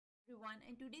everyone.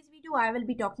 In today's video, I will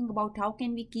be talking about how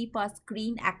can we keep our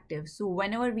screen active. So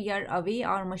whenever we are away,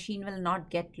 our machine will not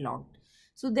get locked.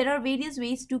 So there are various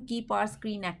ways to keep our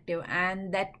screen active,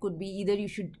 and that could be either you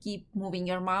should keep moving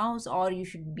your mouse, or you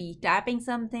should be tapping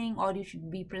something, or you should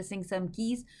be pressing some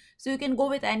keys. So you can go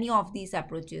with any of these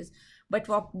approaches. But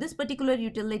for this particular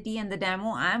utility and the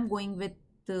demo, I am going with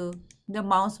the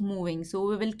mouse moving. So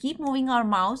we will keep moving our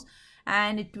mouse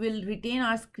and it will retain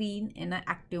our screen in an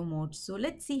active mode. So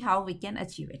let's see how we can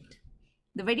achieve it.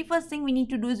 The very first thing we need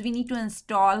to do is we need to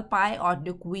install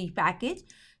PyAutoGUI package.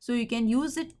 So you can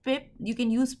use pip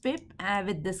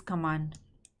with this command.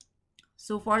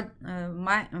 So for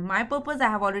my purpose, I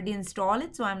have already installed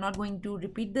it, so I'm not going to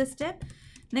repeat this step.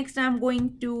 Next, I'm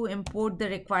going to import the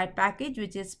required package,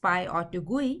 which is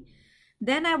PyAutoGUI.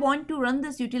 Then I want to run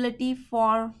this utility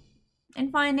for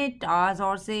infinite hours,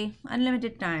 or say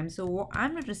unlimited time. So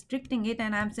I'm not restricting it,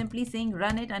 and I'm simply saying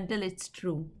run it until it's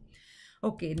true.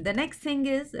 Okay, the next thing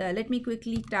is let me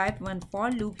quickly type one for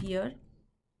loop here.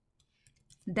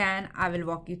 Then I will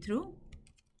walk you through.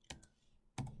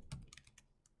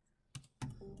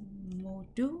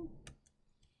 Motu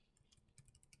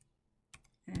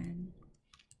and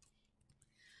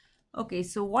okay,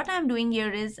 so what I'm doing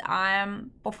here is I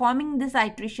am performing this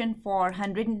iteration for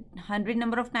 100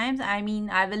 number of times. I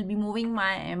mean, I will be moving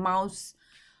my mouse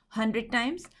 100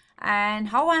 times. And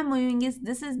how I'm moving is,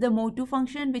 this is the Motu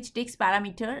function which takes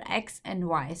parameter x and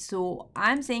y. So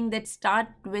I'm saying that start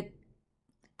with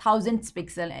 1000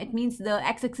 pixel. It means the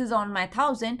x-axis on my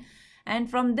 1000,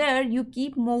 and from there you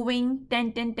keep moving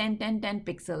 10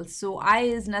 pixels. So I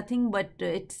is nothing but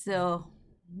it's a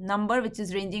number which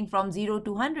is ranging from 0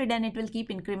 to 100, and it will keep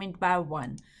increment by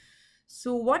 1.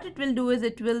 So what it will do is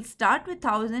it will start with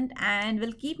 1000 and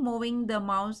will keep moving the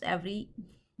mouse every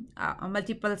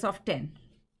multiples of 10.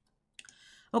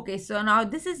 Okay, so now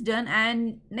this is done,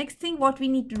 and next thing what we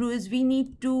need to do is we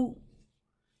need to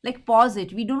pause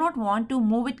it. We do not want to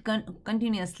move it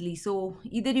continuously. So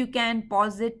either you can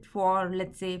pause it for,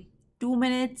 let's say, 2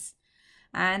 minutes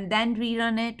and then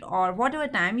rerun it, or whatever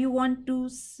time you want to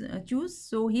choose.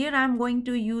 So here I'm going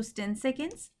to use 10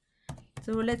 seconds.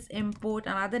 So let's import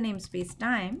another namespace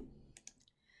time,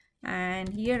 and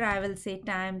here I will say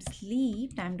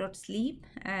time.sleep,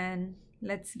 and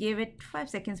let's give it 5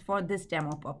 seconds for this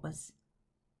demo purpose.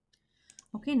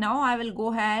 Okay, now I will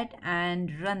go ahead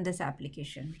and run this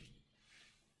application.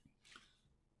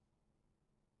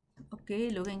 Okay,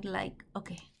 looking like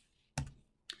okay.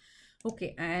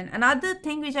 Okay, and another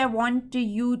thing which I want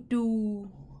you to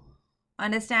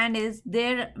understand is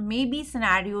there may be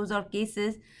scenarios or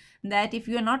cases that if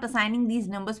you are not assigning these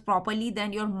numbers properly,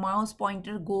 then your mouse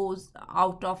pointer goes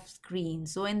out of screen.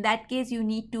 So in that case, you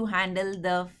need to handle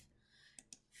the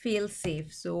fail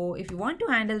safe. So if you want to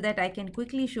handle that, I can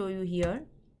quickly show you here.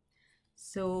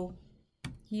 So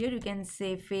here you can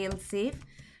say fail safe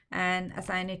and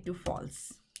assign it to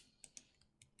false.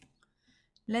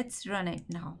 Let's run it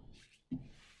now.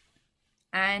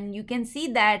 And you can see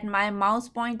that my mouse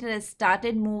pointer has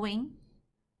started moving.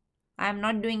 I'm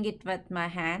not doing it with my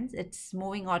hands. It's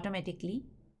moving automatically.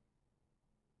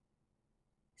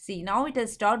 See, now it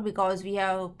has stopped because we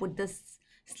have put this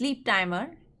sleep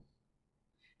timer.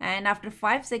 And after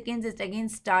 5 seconds, it again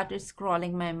started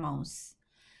scrolling my mouse.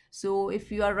 So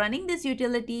if you are running this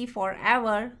utility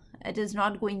forever, it is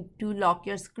not going to lock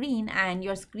your screen, and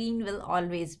your screen will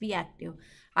always be active.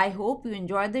 I hope you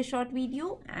enjoyed this short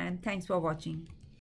video, and thanks for watching.